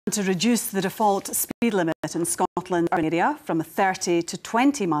To reduce the default speed limit in Scotland's urban area from 30 to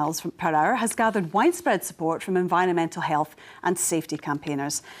 20 miles per hour has gathered widespread support from environmental health and safety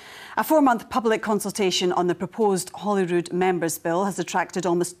campaigners. A 4-month public consultation on the proposed Holyrood Members' Bill has attracted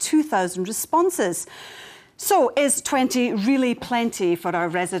almost 2,000 responses. So, is 20 really plenty for our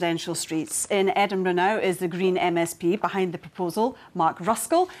residential streets? In Edinburgh now is the Green MSP behind the proposal, Mark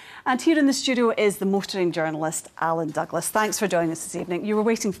Ruskell. And here in the studio is the motoring journalist, Alan Douglas. Thanks for joining us this evening. You were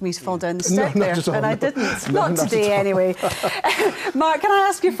waiting for me to fall down the step there, and I didn't. Not today, anyway. Mark, can I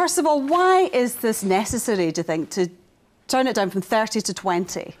ask you, first of all, why is this necessary, do you think, to turn it down from 30 to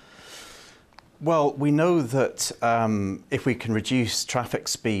 20? Well, we know that if we can reduce traffic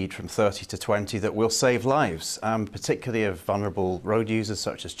speed from 30 to 20, that we'll save lives, particularly of vulnerable road users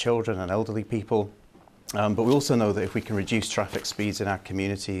such as children and elderly people. But we also know that if we can reduce traffic speeds in our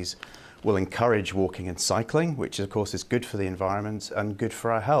communities, we'll encourage walking and cycling, which of course is good for the environment and good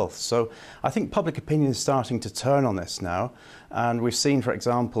for our health. So I think public opinion is starting to turn on this now. And we've seen, for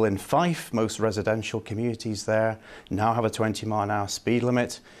example, in Fife, most residential communities there now have a 20-mile-an-hour speed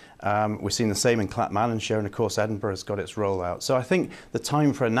limit. We're seeing the same in Clackmannanshire, and of course Edinburgh has got its rollout. So I think the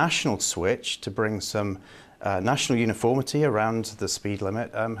time for a national switch to bring some national uniformity around the speed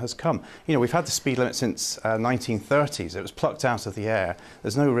limit has come. You know, we've had the speed limit since 1930s. It was plucked out of the air.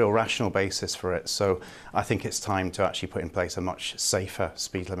 There's no real rational basis for it. So I think it's time to actually put in place a much safer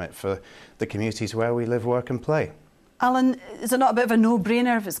speed limit for the communities where we live, work and play. Alan, is it not a bit of a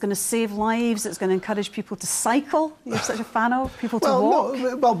no-brainer if it's going to save lives, it's going to encourage people to cycle? You're such a fan of people to walk?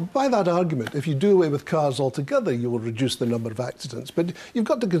 No, well, by that argument, if you do away with cars altogether, you will reduce the number of accidents. But you've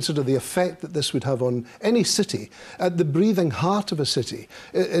got to consider the effect that this would have on any city. At the breathing heart of a city,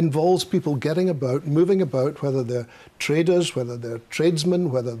 it involves people getting about, moving about, whether they're traders, whether they're tradesmen,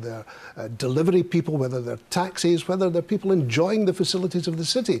 whether they're delivery people, whether they're taxis, whether they're people enjoying the facilities of the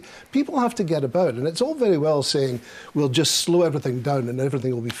city. People have to get about, and it's all very well saying, we'll just slow everything down and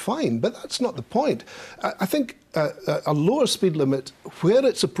everything will be fine. But that's not the point. I think a lower speed limit where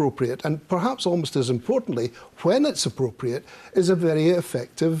it's appropriate, and perhaps almost as importantly, when it's appropriate, is a very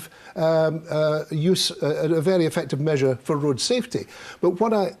effective a very effective measure for road safety. But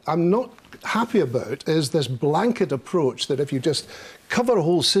what I'm not happy about is this blanket approach that if you just cover a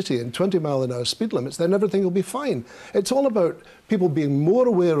whole city in 20-mile-an-hour speed limits, then everything will be fine. It's all about people being more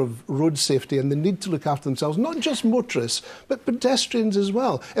aware of road safety and the need to look after themselves, not just motorists, but pedestrians as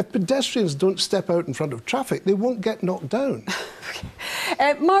well. If pedestrians don't step out in front of traffic, they won't get knocked down.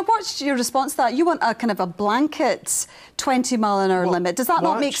 Mark, what's your response to that? You want a kind of a blanket 20-mile-an-hour limit. Does that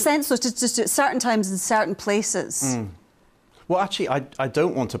not make sense, though, to just at certain times in certain places? Well, actually, I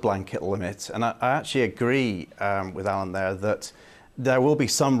don't want a blanket limit, and I actually agree with Alan there that there will be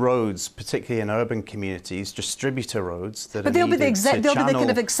some roads, particularly in urban communities, distributor roads, that but they'll be the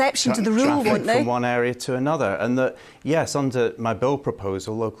kind of exception to the rule, won't they? From one area to another, and that yes, under my bill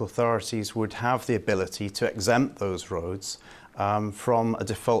proposal, local authorities would have the ability to exempt those roads from a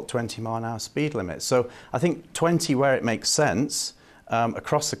default 20-mile-an-hour speed limit. So I think 20, where it makes sense,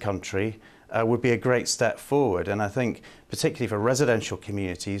 across the country, would be a great step forward. And I think particularly for residential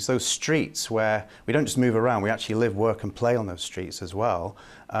communities, those streets where we don't just move around, we actually live, work and play on those streets as well,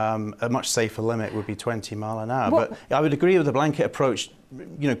 a much safer limit would be 20 mile an hour. But I would agree with the blanket approach,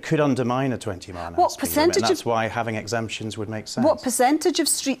 you know, could undermine a 20 mile an hour speed limit, and that's why having exemptions would make sense. What percentage of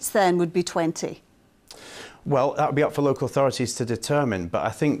streets then would be 20? Well, that would be up for local authorities to determine, but I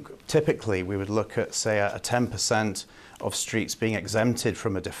think typically we would look at, say, a 10% of streets being exempted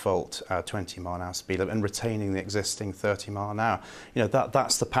from a default 20-mile-an-hour speed limit and retaining the existing 30-mile-an-hour. You know,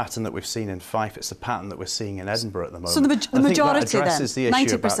 that's the pattern that we've seen in Fife. It's the pattern that we're seeing in Edinburgh at the moment. So the majority then, that addresses the issue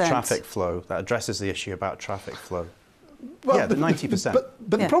 90%. about traffic flow. That addresses the issue about traffic flow. Well, yeah, but 90%. But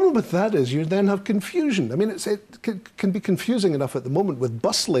the problem with that is you then have confusion. I mean, it can be confusing enough at the moment with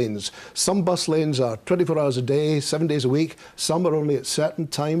bus lanes. Some bus lanes are 24 hours a day, 7 days a week. Some are only at certain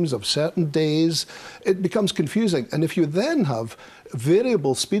times of certain days. It becomes confusing. And if you then have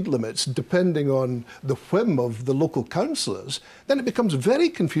variable speed limits depending on the whim of the local councillors, then it becomes very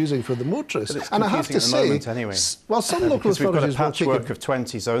confusing for the motorists. And I have to say, anyway, well, some local authorities we've got a patchwork of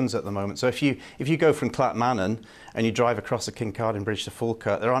 20 zones at the moment. So if you go from Clackmannan and you drive across the Kincardine Bridge to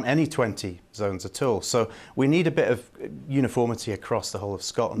Falkirk, there aren't any 20 zones at all. So we need a bit of uniformity across the whole of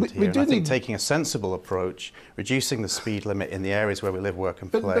Scotland here. And I think taking a sensible approach, reducing the speed limit in the areas where we live, work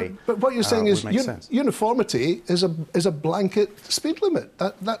and play. But what you're saying is uniformity is a blanket speed limit.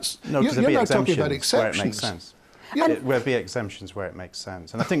 That's no, you're now talking about exceptions. Where it makes sense. There'll be exemptions where it makes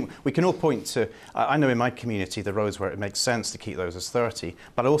sense. And I think we can all point to, I know in my community, the roads where it makes sense to keep those as 30,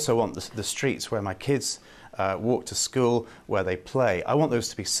 but I also want the streets where my kids walk to school, where they play. I want those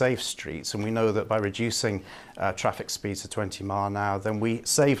to be safe streets, and we know that by reducing traffic speeds to 20 mile an hour, then we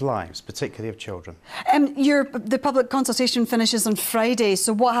save lives, particularly of children. The public consultation finishes on Friday,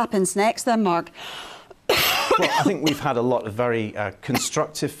 so what happens next then, Mark? Well, I think we've had a lot of very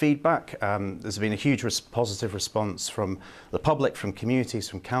constructive feedback. There's been a huge positive response from the public, from communities,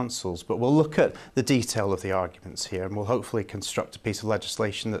 from councils, but we'll look at the detail of the arguments here, and we'll hopefully construct a piece of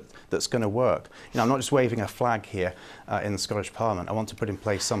legislation that's going to work. You know, I'm not just waving a flag here in the Scottish Parliament. I want to put in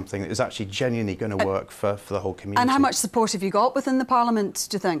place something that is actually genuinely going to work for the whole community. And how much support have you got within the Parliament,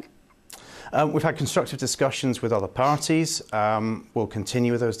 do you think? We've had constructive discussions with other parties. We'll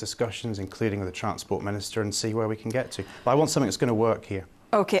continue with those discussions, including with the Transport Minister, and see where we can get to. But I want something that's going to work here.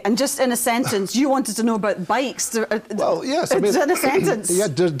 OK, and just in a sentence, you wanted to know about bikes. Well, yes, I mean, in a sentence. Yeah,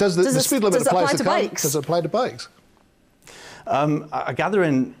 does the speed limit apply to bikes? Does it apply to bikes? I gather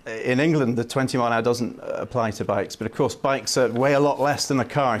in England the 20 mile an hour doesn't apply to bikes, but of course bikes weigh a lot less than a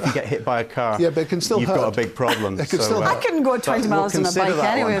car. If you get hit by a car, yeah, but it can still you've got a big problem. It can still I couldn't go 20 miles on a bike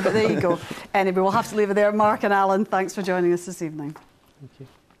anyway, but there you go. Anyway, we'll have to leave it there. Mark and Alan, thanks for joining us this evening. Thank you.